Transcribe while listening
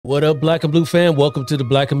What up, Black and Blue fam? Welcome to the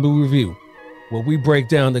Black and Blue Review, where we break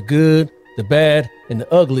down the good, the bad, and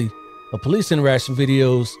the ugly of police interaction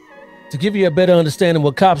videos to give you a better understanding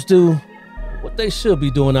what cops do, what they should be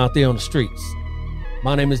doing out there on the streets.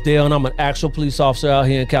 My name is Dale, and I'm an actual police officer out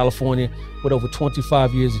here in California with over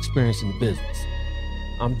 25 years experience in the business.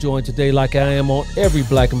 I'm joined today, like I am on every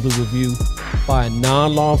Black and Blue Review, by a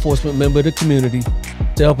non-law enforcement member of the community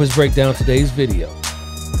to help us break down today's video.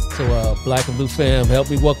 So Black and Blue fam, help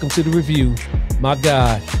me welcome to the review my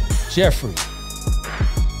guy, Jeffrey.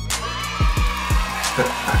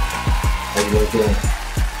 How you doing?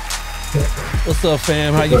 What's up,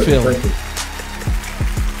 fam? How you feeling?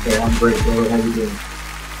 Yeah, I'm great, bro. How you doing?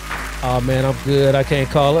 Oh man, I'm good. I can't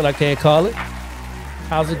call it.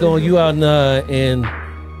 How's it going? You out in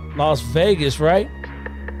Las Vegas, right?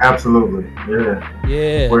 Absolutely. Yeah.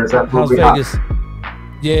 Yeah. Where's that? How's Vegas?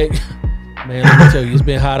 Yeah. Man, let me tell you, it's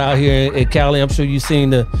been hot out here in Cali. I'm sure you've seen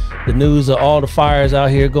the news of all the fires out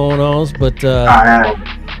here going on. But I have.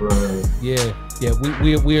 yeah,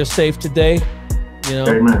 we are safe today. You know.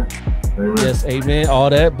 Amen. Yes, amen. All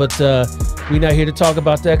that, but we're not here to talk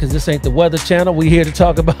about that because this ain't the Weather Channel. We're here to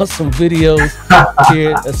talk about some videos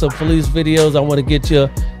here, some police videos. I want to get your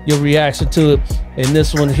reaction to it, and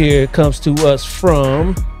this one here comes to us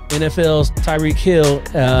from NFL's Tyreek Hill.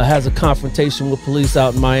 Has a confrontation with police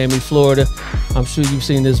out in Miami, Florida. I'm sure you've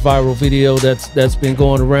seen this viral video that's been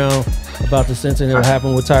going around about this incident that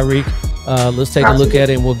happened with Tyreek. Let's take a look at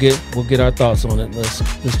it, and we'll get our thoughts on it. Let's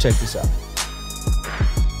check this out.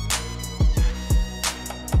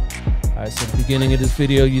 All right, so the beginning of this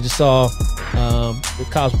video, you just saw the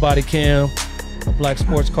cop's body cam, a black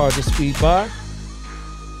sports car just speed by,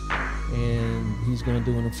 and he's going to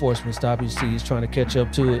do an enforcement stop. You see he's trying to catch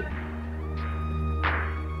up to it.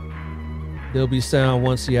 There'll be sound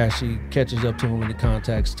once he actually catches up to him when he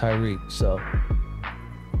contacts Tyreek. So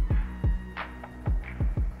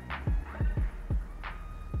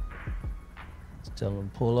tell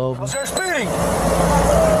him to pull over. They're speeding! No.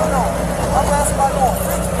 I'm asking my door.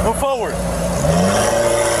 Move forward.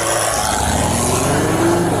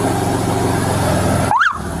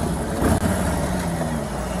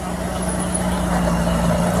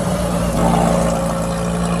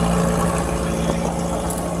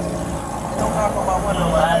 Don't knock on my window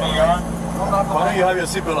like that. Why don't you have your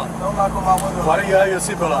seatbelt on? Don't knock on my window. Why don't you have your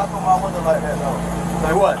seatbelt on? Don't knock on my window like that, no.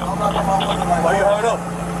 Like what? Don't knock on my window like that. Why you have it up?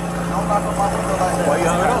 Don't knock on my window like that. Why you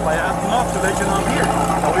have it up? I have to knock to let you know I'm here.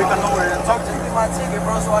 That way you can know where to talk to me. Give me my ticket,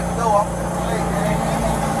 bro, so I can go. I'm late, man.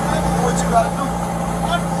 Do what you gotta do.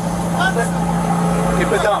 Keep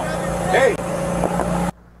it down. Hey!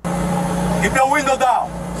 Keep your window down.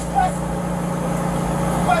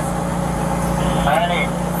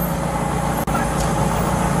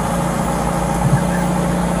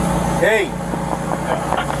 Hey!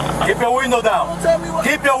 Keep your window down.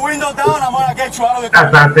 Keep your window down. I'm gonna get you out of the car.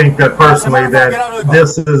 I think that personally that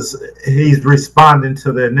he's responding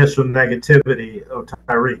to the initial negativity of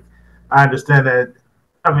Tyreek. I understand that.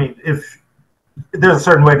 I mean, if there's a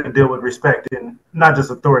certain way to deal with respecting not just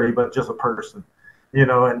authority but just a person, you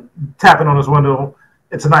know, and tapping on his window.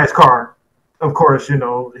 It's a nice car, of course. You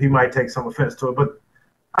know, he might take some offense to it, but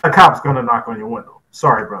a cop's gonna knock on your window.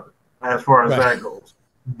 Sorry, brother. As far as that goes,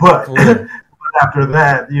 but. After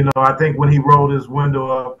that, you know, I think when he rolled his window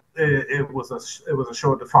up, it was a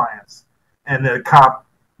show of defiance, and the cop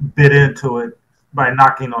bit into it by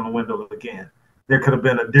knocking on the window again. There could have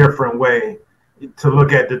been a different way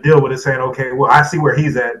to deal with it, saying, "Okay, well, I see where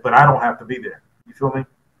he's at, but I don't have to be there." You feel me?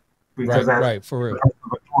 Because right, for real.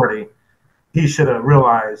 Authority, he should have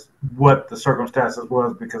realized what the circumstances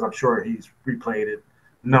was, because I'm sure he's replayed it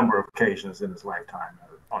a number of occasions in his lifetime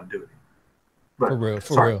on duty. But,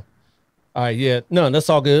 for real. All right, yeah, no, that's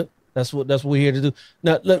all good. That's what we're here to do.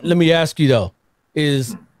 Now, let me ask you though: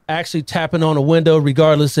 is actually tapping on a window,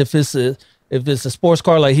 regardless if it's a sports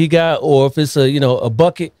car like he got, or if it's a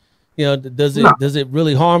bucket, you know, does it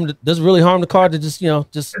really harm the car to just tap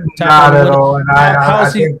not on the at window? all?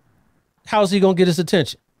 And how's he gonna get his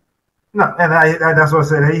attention? No, and that's what I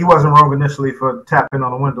said. He wasn't wrong initially for tapping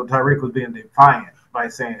on the window. Tyreek was being defiant by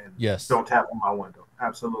saying, "Yes, don't tap on my window."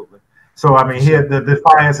 Absolutely. So, I mean, the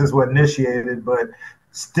defiance is what initiated, but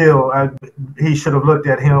still, he should have looked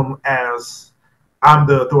at him as, I'm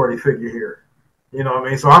the authority figure here. You know what I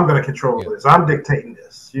mean? So I'm going to control this. I'm dictating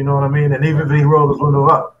this. You know what I mean? And even if he rolled his window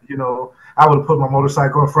up, you know, I would have put my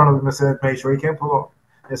motorcycle in front of him and said, make sure he can't pull off.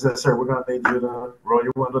 And said, sir, we're going to need you to roll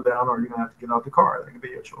your window down, or you're going to have to get out the car. That could be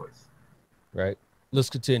your choice. Right. Let's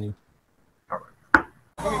continue. All right.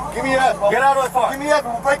 Give me that. Get out of the car. Give me that.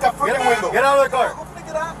 We'll break that freaking window. Get out of the car.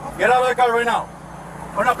 Get out of the car right now.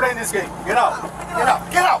 We're not playing this game. Get out. Get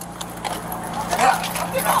out. Get out. Get out.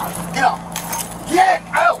 Get out. Get out.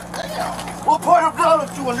 Get out. What part of blood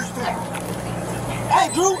don't you understand?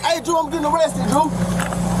 Hey, Drew, I'm getting arrested, Drew.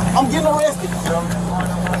 I'm getting arrested.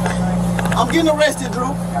 I'm getting arrested,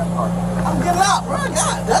 Drew. I'm getting out, bro.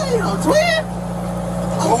 God damn, twin.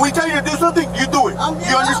 When we tell you to do something, you do it.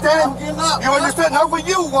 You understand? I'm getting out. You understand? Not what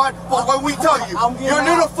you want, but what we tell you. You're a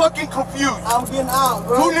little fucking confused. I'm getting out,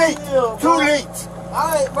 bro. Too late. Too late. All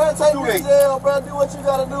right, bro. Take me to jail, bro. Do what you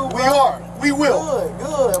gotta do, bro. We are. We will.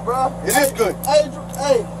 Good, bro. It is good. Hey, Drew,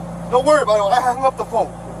 hey. Don't worry about it. I hung up the phone.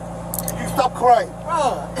 You stop crying.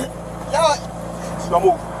 Bro, y'all. Don't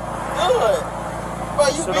move. Good. Bro,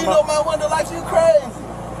 you beating on my window like you crazy.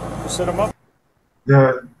 Set him up.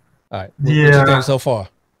 All right. What you think so far?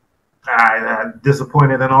 I'm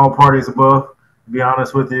disappointed in all parties above, to be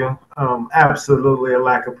honest with you. Absolutely a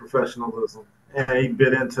lack of professionalism. And he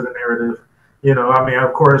bit into the narrative. You know, I mean,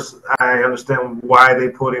 of course, I understand why they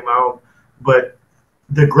put him out, but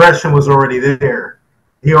the aggression was already there.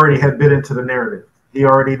 He already had bit into the narrative. He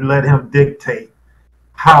already let him dictate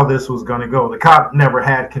how this was going to go. The cop never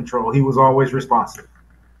had control. He was always responsive.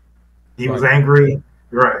 He was angry.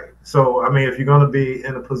 Right. So, I mean, if you're going to be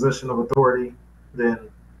in a position of authority, then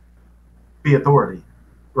be authority,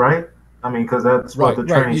 right? I mean, because that's what the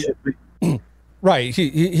training should be. Right.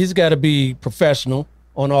 He's got to be professional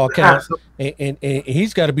on all counts, and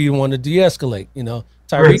he's got to be the one to de-escalate. You know,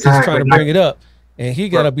 Tyreek is trying to bring it up, and he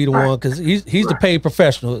got to be the one because he's the paid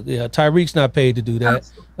professional. Yeah, Tyreek's not paid to do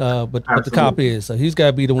that, but the cop is. So he's got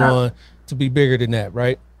to be the one to be bigger than that,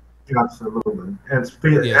 right? Absolutely,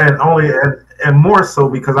 and more so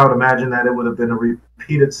because I would imagine that it would have been a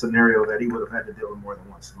repeated scenario that he would have had to deal with more than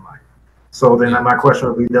once in life. So then my question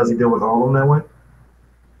would be, does he deal with all of them that way?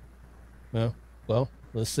 Yeah. Well,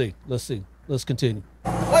 let's see. Let's continue.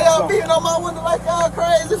 Why y'all beating on my window like y'all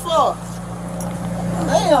crazy for?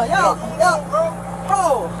 Damn, y'all,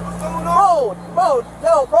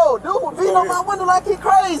 bro, dude beating on my window like he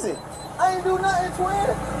crazy. I ain't do nothing,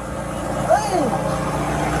 twin. Damn.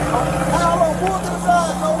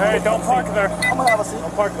 Hey, don't park there. I'm gonna have a seat.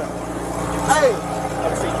 Don't park there. Hey.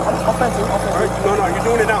 Have a seat. I'm fancy. No, you're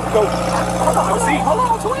doing it now. Go. Hold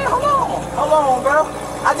on, twin. Hold on, bro.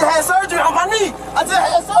 I just had surgery on my knee. bro. I just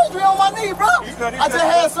had surgery on my knee, bro.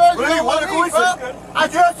 I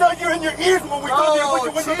just saw you in your ears when we told you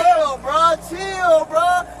to put your window down. Chill,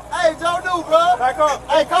 bro. Hey, don't do, bro. Back up.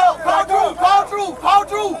 Hey, call Drew.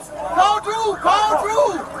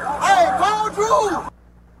 Hey, call Drew.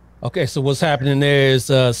 Okay, so what's happening there is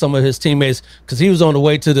some of his teammates, because he was on the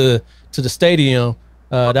way to the stadium.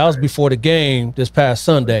 That was before the game this past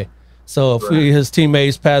Sunday. So a few of his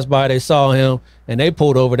teammates passed by, they saw him, and they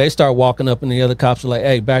pulled over. They start walking up, and the other cops were like,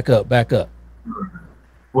 "Hey, back up."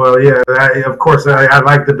 Well, yeah, of course, I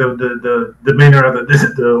like the demeanor of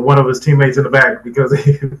the one of his teammates in the back, because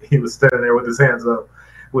he was standing there with his hands up,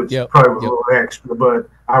 which probably was a little extra. But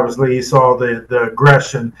obviously, he saw the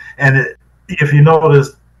aggression, and if you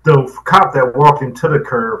notice, the cop that walked him to the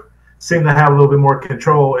curb seemed to have a little bit more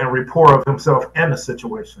control and rapport of himself and the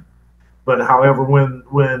situation. But however,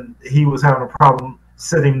 when he was having a problem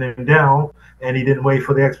sitting them down and he didn't wait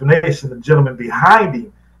for the explanation, the gentleman behind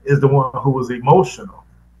him is the one who was emotional.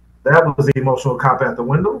 That was the emotional cop at the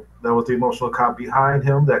window. That was the emotional cop behind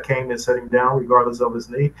him that came and set him down regardless of his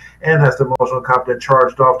need. And that's the emotional cop that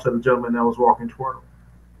charged off to the gentleman that was walking toward him.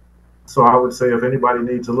 So I would say if anybody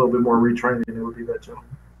needs a little bit more retraining, it would be that gentleman.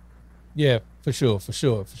 Yeah, for sure.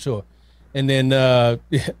 And then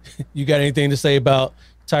you got anything to say about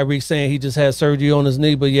Tyreek saying he just had surgery on his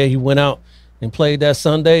knee, but he went out and played that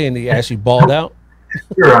Sunday and he actually balled out?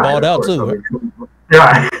 You're right. Balled out too.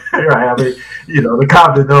 Right. I mean, the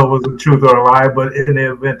cop didn't know it was the truth or a lie, but in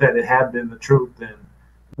the event that it had been the truth, then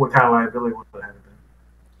what kind of liability would it have been?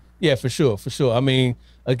 Yeah, for sure. I mean,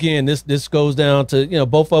 again, this goes down to,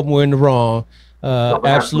 both of them were in the wrong.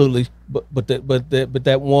 Absolutely. But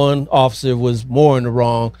that one officer was more in the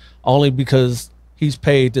wrong only because he's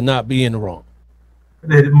paid to not be in the wrong.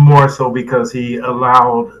 More so because he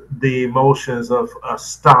allowed the emotions of a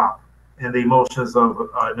stop and the emotions of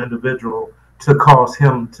an individual to cause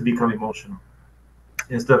him to become emotional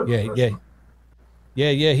instead of he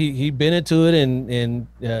been into it, and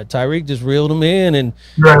Tyreek just reeled him in, and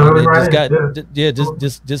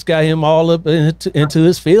just got him all up into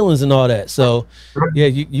his feelings and all that. So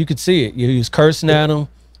you could see it. He was cursing at him.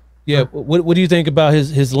 What do you think about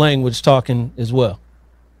his language talking as well,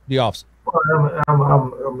 the officer? Well,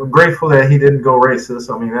 I'm grateful that he didn't go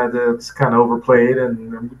racist. I mean, that's kind of overplayed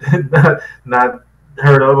and not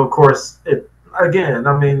heard of. Of course, how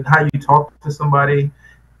you talk to somebody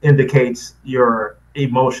indicates your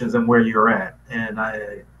emotions and where you're at. And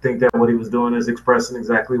I think that what he was doing is expressing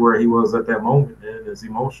exactly where he was at that moment and his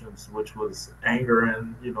emotions, which was anger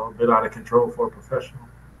and, a bit out of control for a professional.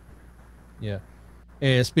 Yeah.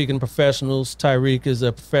 And speaking of professionals, Tyreek is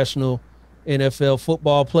a professional NFL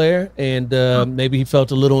football player, and maybe he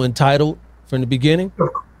felt a little entitled from the beginning.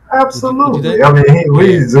 Absolutely. I mean,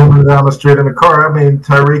 we zooming down the street in the car. I mean,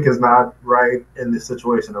 Tyreek is not right in this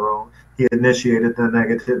situation at all. He initiated the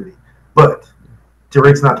negativity. But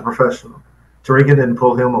Tyreek's not the professional. Tyreek didn't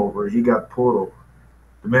pull him over. He got pulled over.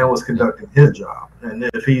 The man was conducting his job. And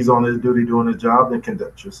if he's on his duty doing his job, then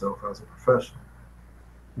conduct yourself as a professional.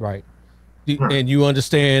 Right. And you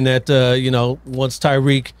understand that, once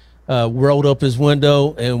Tyreek rolled up his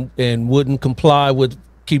window and wouldn't comply with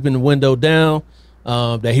keeping the window down,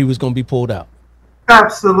 that he was going to be pulled out.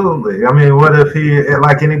 Absolutely. I mean, what if he,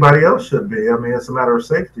 like anybody else should be? I mean, it's a matter of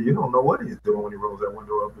safety. You don't know what he's doing when he rolls that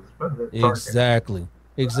window up.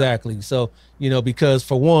 Exactly. So, because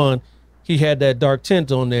for one, he had that dark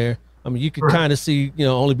tint on there. I mean, you could kind of see,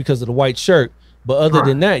 only because of the white shirt. But other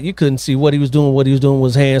than that, you couldn't see what he was doing. What he was doing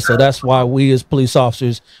with his hands. So that's why we as police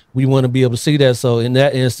officers, we want to be able to see that. So in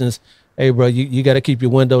that instance, hey, bro, you got to keep your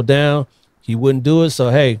window down. He wouldn't do it. So,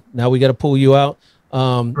 hey, now we got to pull you out.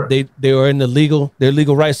 They are in their legal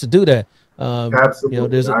rights to do that. Absolutely.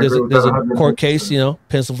 There's a court case,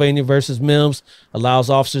 Pennsylvania versus Mims allows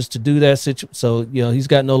officers to do that. So, he's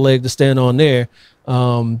got no leg to stand on there.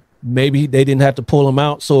 Maybe they didn't have to pull him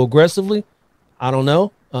out so aggressively. I don't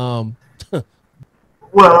know.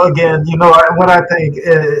 Well, again, what I think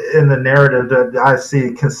in the narrative that I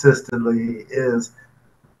see consistently is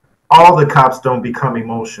all the cops don't become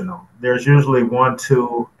emotional. There's usually one,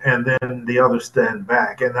 two, and then the others stand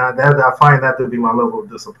back. And I find that to be my level of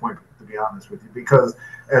disappointment, to be honest with you, because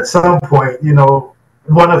at some point,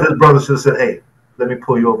 one of his brothers just said, hey, let me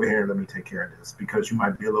pull you over here and let me take care of this because you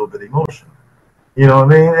might be a little bit emotional. You know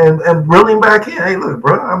what I mean? And reeling back in, hey, look,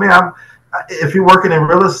 bro, I mean, if you're working in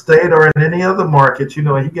real estate or in any other market,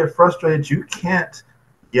 and you get frustrated, you can't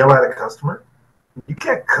yell at a customer. You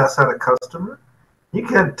can't cuss at a customer. You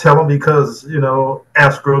can't tell them because,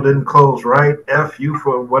 escrow didn't close right, F you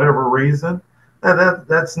for whatever reason.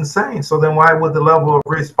 That's insane. So then why would the level of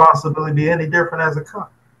responsibility be any different as a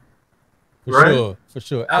cop? For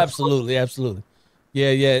sure. Absolutely. Yeah.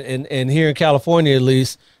 And here in California, at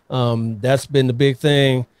least, that's been the big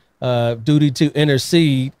thing, duty to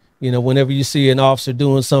intercede. Whenever you see an officer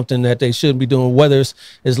doing something that they shouldn't be doing, whether it's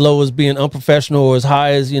as low as being unprofessional or as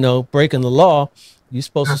high as, breaking the law, you're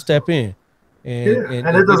supposed to step in. And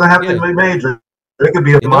it doesn't have to be major. It could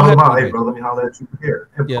be a mile. Hey, bro, let me holler at you here.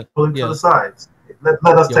 And pull him to the sides. Let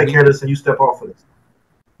us take care of this and you step off of this.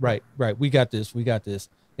 Right. We got this.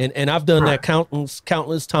 And I've done that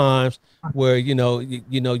countless times where, you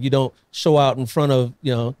don't show out in front of,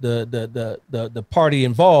 the party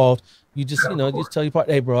involved. You just, just tell your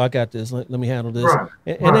partner, hey, bro, I got this. Let me handle this.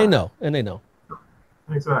 And they know.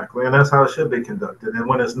 Exactly. And that's how it should be conducted. And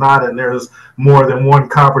when it's not, and there's more than one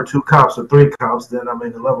cop or two cops or three cops, then,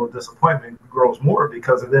 the level of disappointment grows more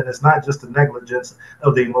because then it's not just the negligence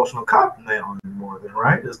of the emotional cop now anymore,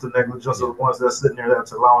 right? It's the negligence of the ones that's sitting there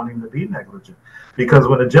that's allowing him to be negligent. Because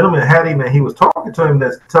when the gentleman had him and he was talking to him,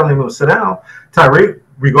 that's telling him to sit down, Tyreek,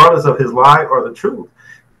 regardless of his lie or the truth,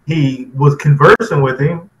 he was conversing with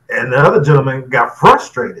him, and the other gentleman got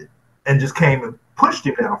frustrated and just came and pushed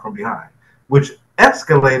him down from behind, which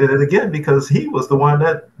escalated it again because he was the one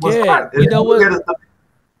that was caught. You know what?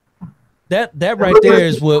 That right there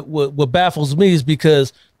is what baffles me, is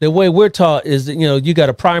because the way we're taught is that, you got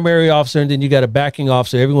a primary officer and then you got a backing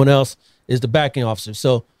officer. Everyone else is the backing officer.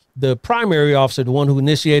 So the primary officer, the one who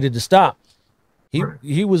initiated the stop,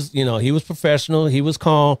 he was, he was professional, he was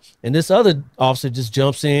calm, and this other officer just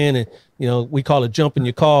jumps in and, we call it jumping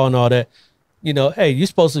your call and all that. Hey, you're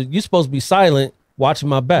supposed to be silent, watching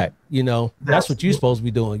my back. That's what you're supposed to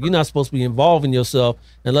be doing. You're not supposed to be involving yourself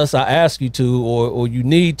unless I ask you to, or you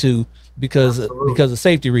need to, because of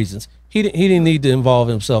safety reasons. He didn't need to involve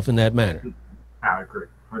himself in that manner. I agree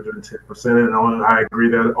 110%. And I agree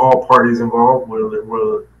that all parties involved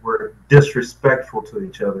were disrespectful to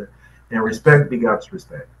each other, and respect begets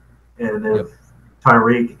respect. And if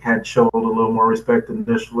Tyreek had showed a little more respect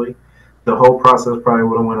initially, the whole process probably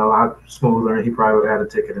would have went a lot smoother, and he probably would have had a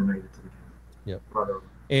ticket and made it to the game. Yep.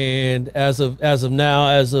 And as of now,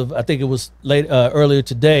 I think it was earlier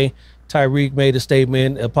today, Tyreek made a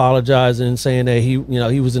statement apologizing, saying that he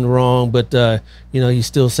was in the wrong, but he's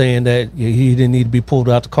still saying that he didn't need to be pulled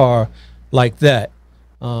out the car like that.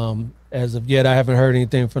 As of yet, I haven't heard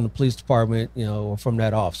anything from the police department, or from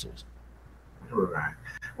that officers. Right.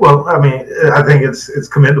 Well, I think it's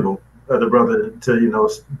commendable. the brother to,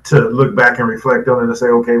 to look back and reflect on it and say,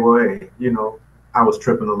 okay, well, hey, I was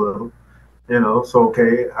tripping a little, so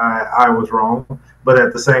okay, I was wrong. But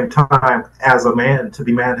at the same time, as a man, to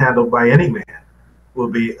be manhandled by any man will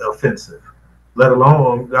be offensive. Let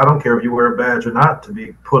alone, I don't care if you wear a badge or not, to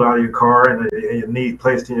be put out of your car and your knee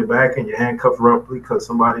placed in your back and your handcuffed roughly because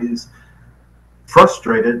somebody's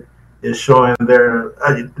frustrated is showing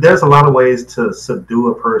there's a lot of ways to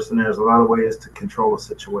subdue a person. There's a lot of ways to control a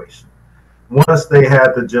situation. Once they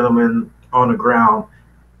had the gentleman on the ground,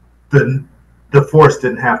 the force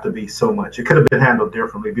didn't have to be so much. It could have been handled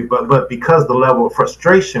differently, but because the level of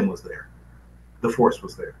frustration was there, the force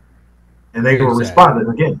was there. And they were responding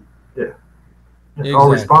again. Yeah. Exactly. All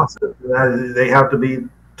responsive. They have to be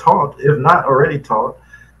taught, if not already taught,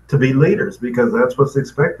 to be leaders, because that's what's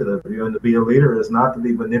expected of you. And to be a leader is not to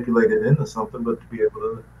be manipulated into something, but to be able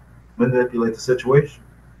to manipulate the situation.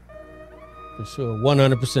 For sure.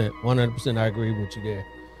 100%. 100%. I agree with you there.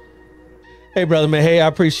 Hey, brother, man. Hey, I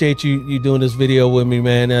appreciate you doing this video with me,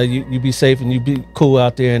 man. You be safe and you be cool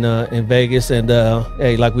out there in Vegas. And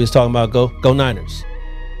hey, like we was talking about, go Niners.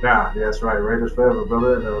 Yeah, that's right. Raiders forever,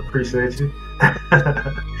 brother. And appreciate you.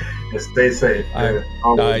 And stay safe.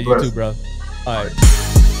 All right, you too, bro. All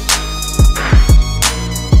right.